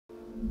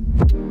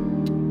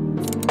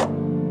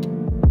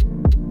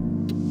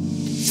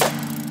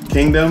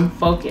Kingdom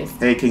Focus.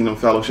 Hey, Kingdom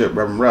Fellowship,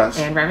 Reverend Russ.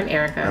 And Reverend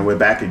Erica. And we're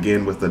back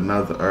again with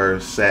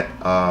another set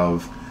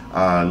of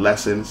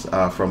lessons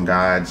from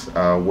God's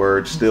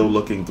Word. Still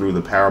looking through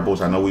the parables.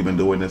 I know we've been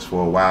doing this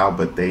for a while,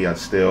 but they are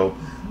still,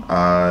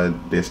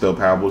 there's still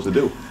parables to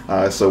do.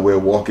 So we're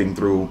walking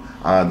through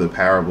the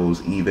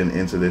parables even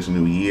into this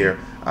new year.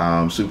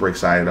 Super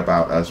excited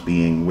about us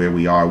being where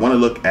we are. I want to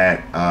look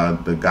at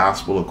the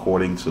Gospel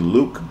according to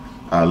Luke,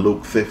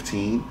 Luke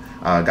 15.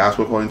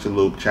 Gospel according to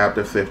Luke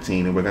chapter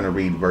 15, and we're going to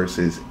read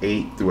verses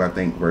 8 through I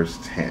think verse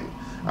 10.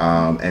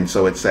 And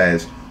so it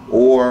says,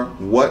 "Or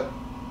what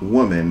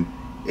woman,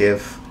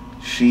 if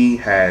she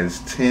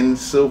has 10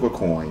 silver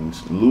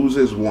coins,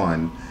 loses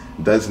one,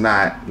 does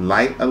not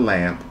light a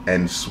lamp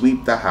and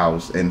sweep the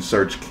house and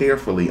search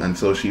carefully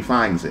until she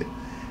finds it?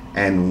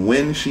 And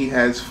when she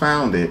has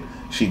found it,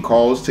 she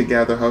calls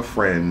together her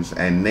friends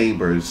and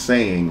neighbors,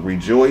 saying,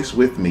 'Rejoice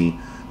with me,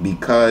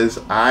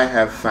 because I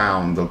have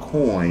found the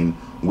coin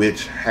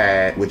which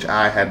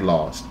I had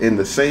lost.' In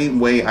the same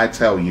way, I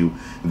tell you,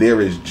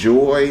 there is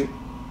joy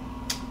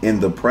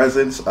in the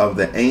presence of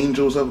the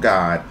angels of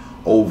God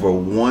over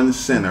one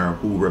sinner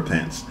who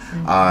repents."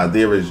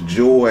 There is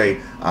joy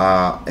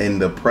in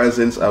the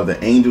presence of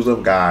the angels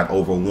of God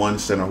over one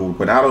sinner who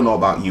repents. I don't know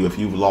about you if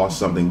you've lost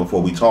something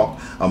before. We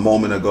talked a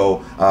moment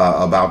ago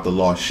about the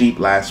lost sheep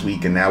last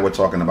week, and now we're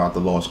talking about the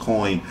lost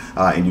coin,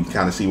 and you can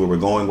kind of see where we're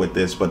going with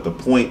this. But the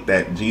point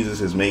that Jesus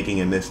is making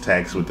in this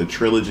text with the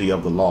trilogy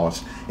of the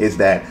lost is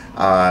that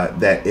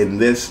that in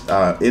this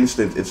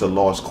instance, it's a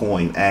lost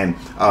coin, and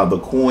the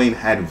coin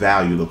had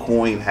value, the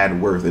coin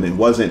had worth, and it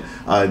wasn't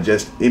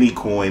just any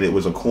coin. It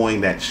was a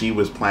coin that she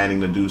was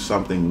planning to do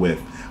something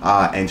with,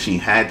 and she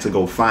had to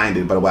go find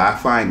it. But what I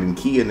find in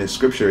key in this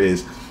scripture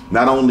is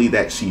not only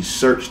that she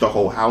searched the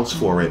whole house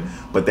for it,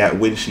 but that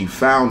when she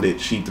found it,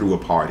 she threw a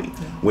party.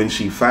 When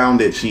she found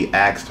it, she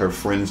asked her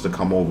friends to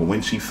come over.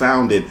 When she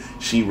found it,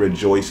 she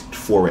rejoiced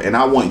for it. And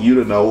I want you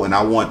to know, and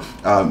I want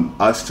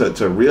us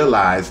to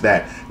realize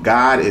that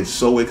God is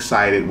so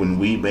excited when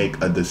we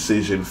make a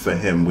decision for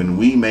him, when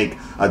we make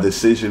a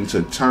decision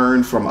to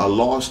turn from a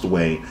lost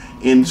way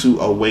into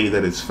a way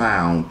that is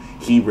found.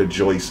 He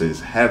rejoices,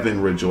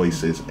 heaven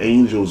rejoices,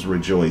 angels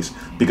rejoice,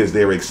 because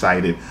they're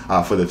excited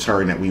for the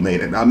turn that we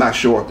made. And I'm not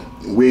sure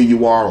where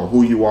you are or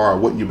who you are or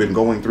what you've been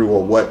going through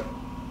or what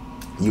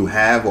you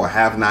have or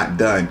have not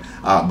done,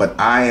 but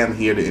I am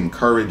here to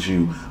encourage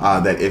you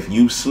that if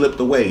you slipped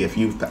away, if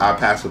you,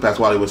 Pastor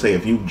Wiley would say,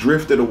 if you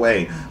drifted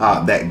away,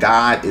 that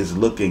God is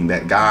looking,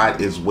 that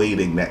God is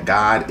waiting, that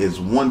God is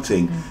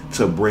wanting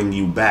to bring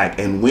you back.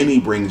 And when he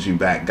brings you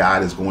back,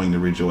 God is going to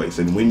rejoice.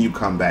 And when you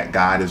come back,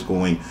 God is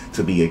going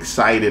to be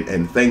excited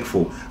and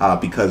thankful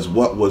because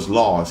what was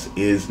lost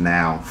is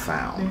now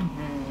found.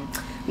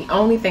 The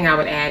only thing I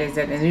would add is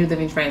that in the New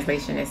Living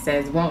Translation, it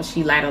says, "Won't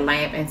she light a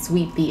lamp and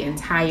sweep the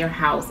entire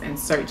house and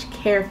search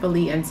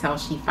carefully until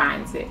she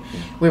finds it?"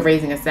 We're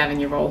raising a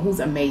 7-year-old who's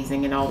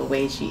amazing in all the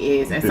ways she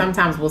is. And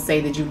sometimes we'll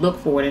say, "Did you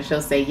look for it?" And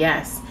she'll say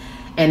yes.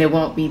 And it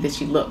won't be that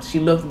she looked. She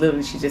looked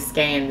literally, she just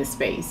scanned the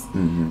space.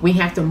 We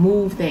have to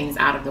move things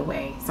out of the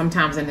way.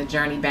 Sometimes in the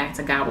journey back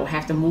to God, we'll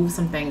have to move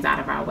some things out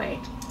of our way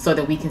so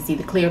that we can see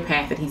the clear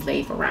path that he's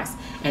laid for us.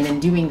 And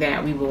in doing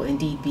that, we will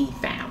indeed be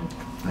found.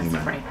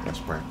 Let's pray. Let's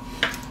pray.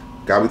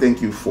 God, we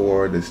thank you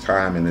for this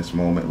time and this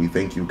moment. We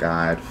thank you,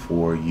 God,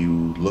 for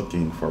you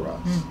looking for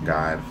us.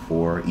 God,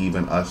 for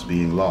even us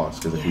being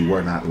lost. Because if we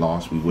were not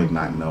lost, we would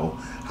not know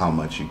how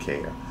much you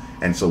care.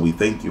 And so we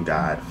thank you,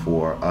 God,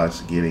 for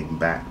us getting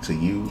back to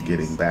you,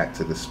 getting back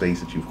to the space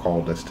that you've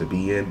called us to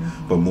be in.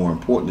 But more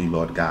importantly,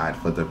 Lord God,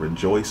 for the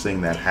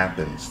rejoicing that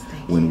happens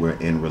when we're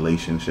in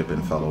relationship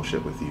and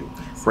fellowship with you.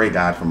 Pray,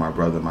 God, for my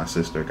brother, my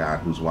sister, God,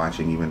 who's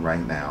watching even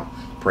right now.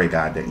 Pray,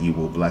 God, that you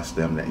will bless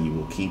them, that you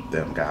will keep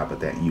them, God, but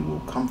that you will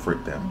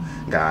comfort them,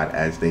 God,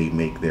 as they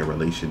make their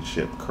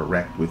relationship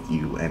correct with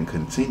you and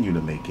continue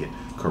to make it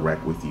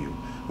correct with you.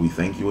 We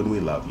thank you and we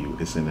love you.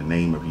 It's in the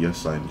name of your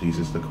Son,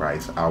 Jesus the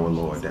Christ, our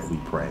Lord, that we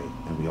pray.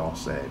 And we all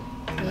said,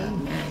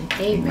 Amen.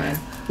 Amen.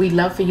 We'd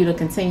love for you to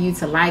continue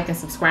to like and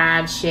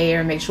subscribe,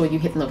 share, make sure you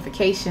hit the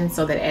notifications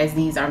so that as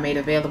these are made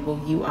available,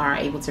 you are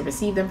able to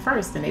receive them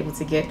first and able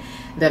to get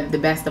the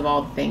best of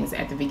all the things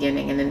at the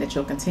beginning. And then that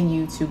you'll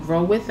continue to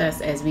grow with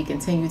us as we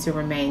continue to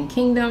remain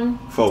kingdom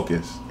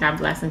focus. God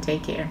bless and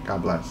take care.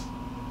 God bless.